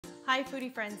Hi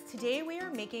foodie friends, today we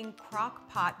are making crock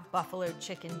pot buffalo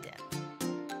chicken dip.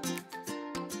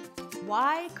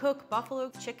 Why cook buffalo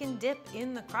chicken dip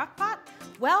in the crock pot?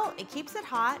 Well, it keeps it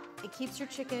hot, it keeps your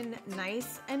chicken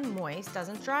nice and moist,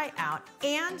 doesn't dry out,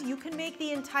 and you can make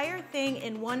the entire thing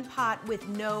in one pot with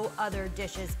no other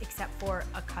dishes except for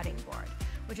a cutting board,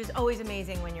 which is always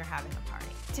amazing when you're having a party.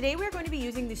 Today we're going to be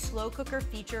using the slow cooker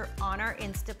feature on our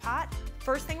Instapot.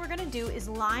 First thing we're gonna do is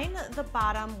line the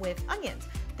bottom with onions.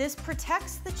 This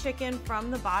protects the chicken from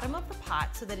the bottom of the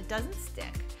pot so that it doesn't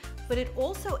stick, but it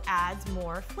also adds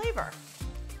more flavor.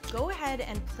 Go ahead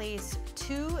and place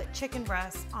 2 chicken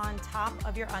breasts on top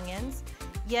of your onions.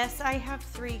 Yes, I have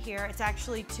 3 here. It's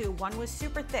actually 2. One was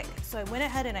super thick, so I went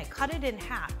ahead and I cut it in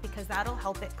half because that'll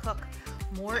help it cook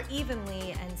more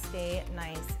evenly and stay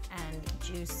nice and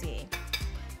juicy.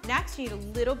 Next, you need a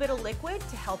little bit of liquid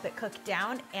to help it cook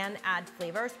down and add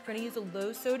flavor. So we're gonna use a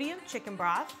low sodium chicken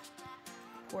broth.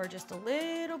 Pour just a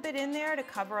little bit in there to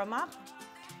cover them up.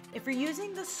 If you're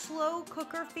using the slow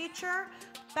cooker feature,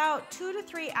 about 2 to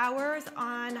 3 hours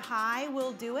on high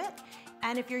will do it.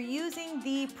 And if you're using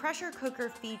the pressure cooker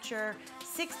feature,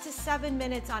 6 to 7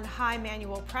 minutes on high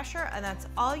manual pressure, and that's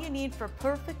all you need for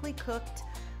perfectly cooked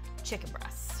chicken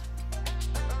breasts.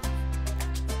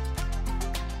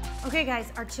 Okay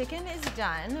guys, our chicken is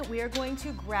done. We are going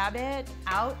to grab it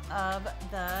out of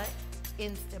the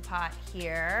Instapot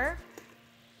here.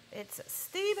 It's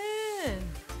steaming.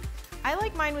 I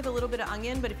like mine with a little bit of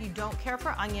onion, but if you don't care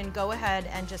for onion, go ahead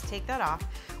and just take that off.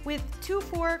 With 2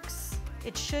 forks,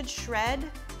 it should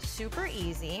shred super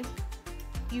easy.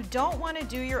 If you don't want to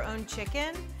do your own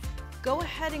chicken, go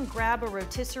ahead and grab a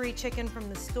rotisserie chicken from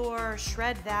the store,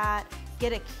 shred that,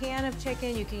 get a can of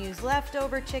chicken. You can use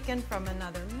leftover chicken from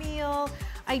another meal.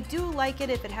 I do like it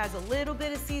if it has a little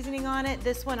bit of seasoning on it.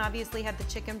 This one obviously had the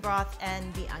chicken broth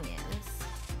and the onions.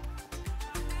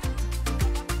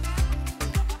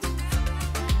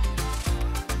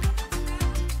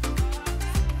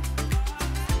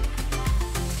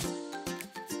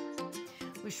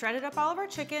 Shredded up all of our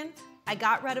chicken. I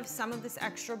got rid of some of this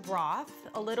extra broth.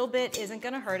 A little bit isn't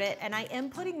gonna hurt it, and I am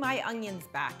putting my onions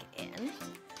back in.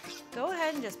 Go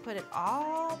ahead and just put it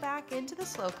all back into the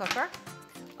slow cooker,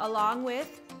 along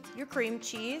with your cream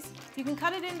cheese. You can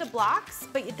cut it into blocks,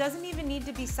 but it doesn't even need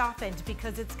to be softened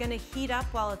because it's gonna heat up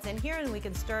while it's in here and we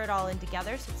can stir it all in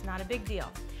together, so it's not a big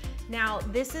deal. Now,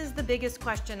 this is the biggest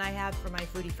question I have for my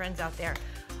foodie friends out there.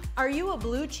 Are you a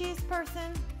blue cheese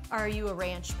person or are you a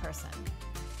ranch person?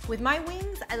 With my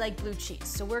wings, I like blue cheese,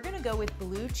 so we're gonna go with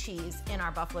blue cheese in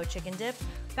our buffalo chicken dip.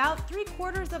 About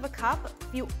 3/4 of a cup.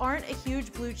 If you aren't a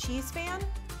huge blue cheese fan,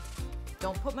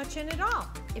 don't put much in at all.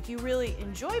 If you really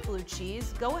enjoy blue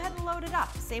cheese, go ahead and load it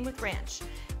up. Same with ranch.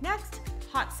 Next,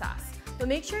 hot sauce. But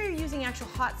make sure you're using actual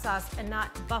hot sauce and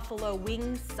not buffalo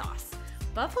wing sauce.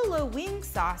 Buffalo wing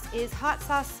sauce is hot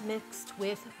sauce mixed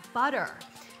with butter.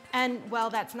 And while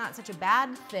that's not such a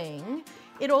bad thing,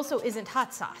 it also isn't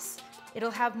hot sauce. It'll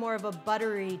have more of a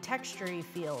buttery, textury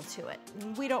feel to it.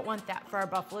 We don't want that for our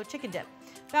buffalo chicken dip.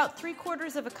 About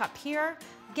 3/4 of a cup here.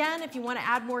 Again, if you want to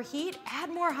add more heat, add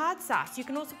more hot sauce. You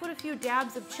can also put a few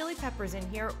dabs of chili peppers in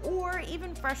here or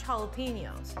even fresh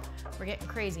jalapenos. We're getting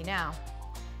crazy now.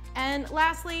 And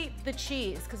lastly, the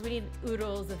cheese, because we need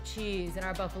oodles of cheese in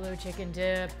our buffalo chicken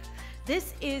dip.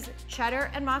 This is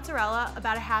cheddar and mozzarella,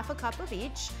 about 1/2 cup of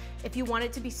each. If you want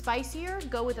it to be spicier,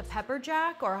 go with a pepper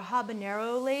jack or a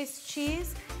habanero laced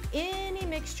cheese. Any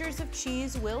mixtures of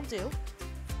cheese will do.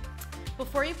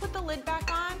 Before you put the lid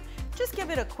back on, just give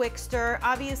it a quick stir.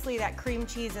 Obviously that cream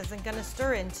cheese isn't gonna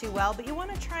stir in too well, but you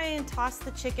wanna try and toss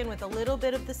the chicken with a little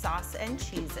bit of the sauce and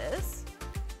cheeses.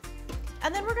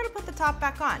 And then we're gonna put the top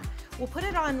back on. We'll put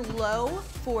it on low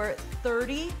for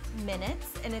 30 minutes,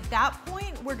 and at that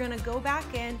point, we're gonna go back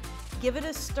in, give it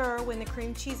a stir when the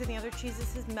cream cheese and the other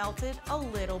cheeses has melted a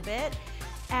little bit,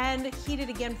 and heat it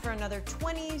again for another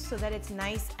 20 so that it's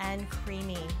nice and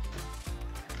creamy.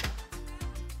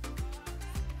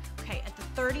 Okay, at the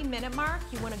 30-minute mark,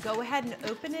 you wanna go ahead and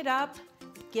open it up,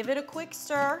 give it a quick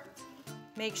stir,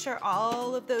 make sure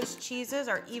all of those cheeses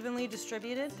are evenly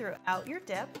distributed throughout your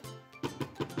dip.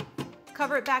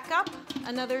 Cover it back up,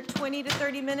 another 20 to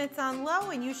 30 minutes on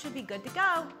low, and you should be good to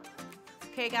go.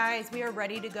 Okay guys, we are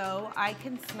ready to go. I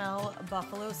can smell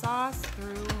buffalo sauce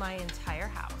through my entire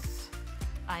house.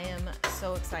 I am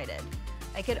so excited.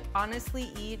 I could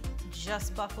honestly eat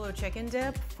just buffalo chicken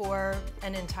dip for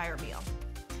an entire meal.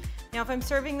 Now, if I'm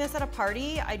serving this at a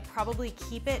party, I'd probably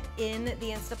keep it in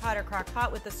the Instapot or crock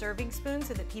pot with the serving spoon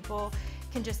so that people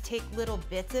can just take little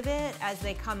bits of it as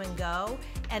they come and go,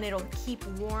 and it'll keep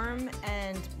warm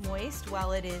and moist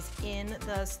while it is in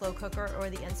the slow cooker or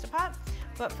the Instapot.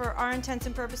 But for our intents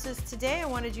and purposes today, I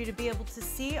wanted you to be able to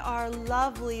see our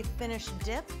lovely finished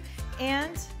dip,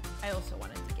 and I also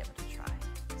wanted to give it a try.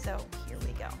 So here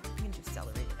we go. You can do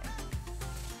celery today.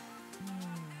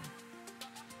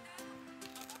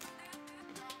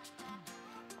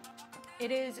 It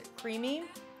is creamy,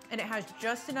 and it has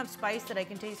just enough spice that I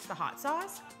can taste the hot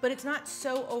sauce, but it's not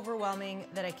so overwhelming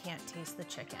that I can't taste the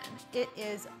chicken. It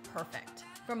is perfect.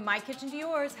 From my kitchen to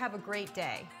yours, have a great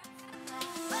day.